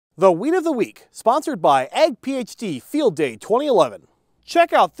The Weed of the Week, sponsored by Ag PhD Field Day 2011.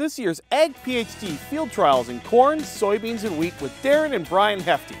 Check out this year's Ag PhD field trials in corn, soybeans, and wheat with Darren and Brian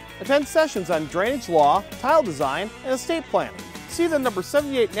Hefty. Attend sessions on drainage law, tile design, and estate planning. See the number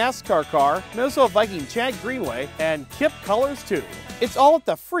 78 NASCAR car, Minnesota Viking Chad Greenway, and Kip Colors too. It's all at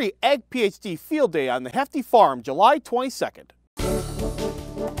the free Ag PhD Field Day on the Hefty Farm, July 22nd.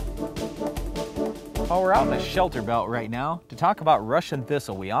 Well, we're out in a shelter belt right now to talk about Russian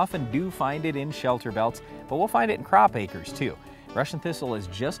thistle. We often do find it in shelter belts, but we'll find it in crop acres too. Russian thistle is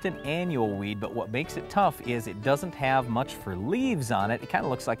just an annual weed, but what makes it tough is it doesn't have much for leaves on it. It kind of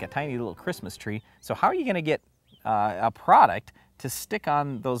looks like a tiny little Christmas tree. So how are you going to get a product to stick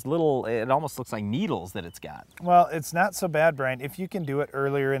on those little, it almost looks like needles that it's got? Well, it's not so bad, Brian, if you can do it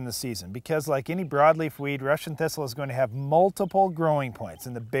earlier in the season, because like any broadleaf weed, Russian thistle is going to have multiple growing points,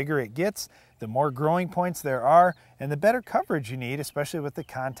 and the bigger it gets, the more growing points there are, and the better coverage you need, especially with the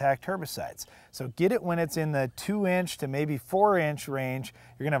contact herbicides. So get it when it's in the 2-inch to maybe 4-inch range.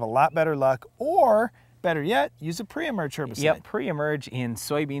 You're going to have a lot better luck, or better yet, use a pre-emerge herbicide. Yep, pre-emerge in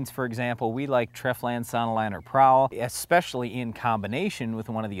soybeans, for example, we like Treflan, Sonaline, or Prowl, especially in combination with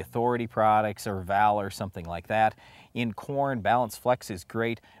one of the Authority products or Val or something like that. In corn, Balance Flex is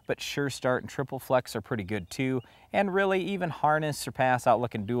great, but Sure Start and Triple Flex are pretty good too. And really, even Harness, Surpass,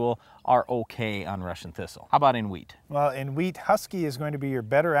 Outlook, and Dual are okay on Russian thistle. How about in wheat? Well, in wheat, Husky is going to be your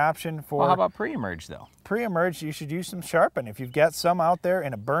better option for... Well, how about pre-emerge though? Pre-emerge, you should use some Sharpen. If you've got some out there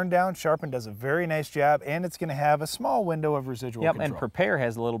in a burn down, Sharpen does a very nice job, and it's going to have a small window of residual control. And Prepare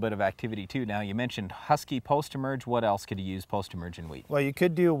has a little bit of activity too. Now, you mentioned Husky post-emerge. What else could you use post-emerge in wheat? Well, you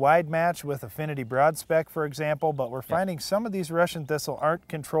could do a wide match with Affinity Broad Spec, for example, but we're finding some of these Russian thistle aren't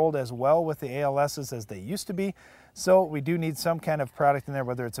controlled as well with the ALSs as they used to be. So we do need some kind of product in there,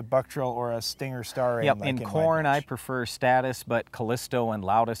 whether it's a Buctril or a Stinger Star. Yep, in corn I prefer Status, but Callisto and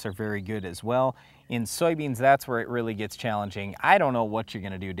Loudus are very good as well. In soybeans, that's where it really gets challenging. I don't know what you're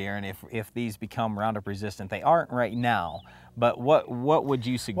going to do, Darren, if these become Roundup resistant. They aren't right now, but what would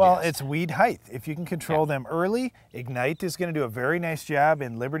you suggest? Well, it's weed height. If you can control them early, Ignite is going to do a very nice job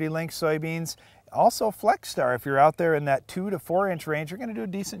in Liberty Link soybeans. Also, Flex Star, if you're out there in that 2 to 4-inch range, you're going to do a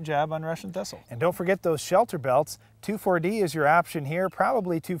decent job on Russian thistle. And don't forget those shelter belts. 2,4-D is your option here,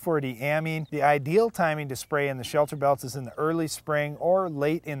 probably 2,4-D amine. The ideal timing to spray in the shelter belts is in the early spring or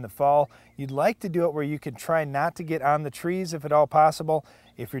late in the fall. You'd like to do it where you can try not to get on the trees if at all possible.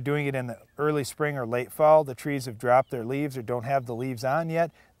 If you're doing it in the early spring or late fall, the trees have dropped their leaves or don't have the leaves on yet.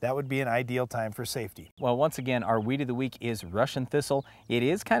 That would be an ideal time for safety. Well, once again, our Weed of the Week is Russian thistle. It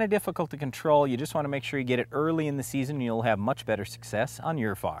is kind of difficult to control. You just want to make sure you get it early in the season and you'll have much better success on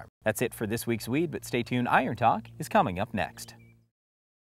your farm. That's it for this week's weed, but stay tuned. Iron Talk is coming up next.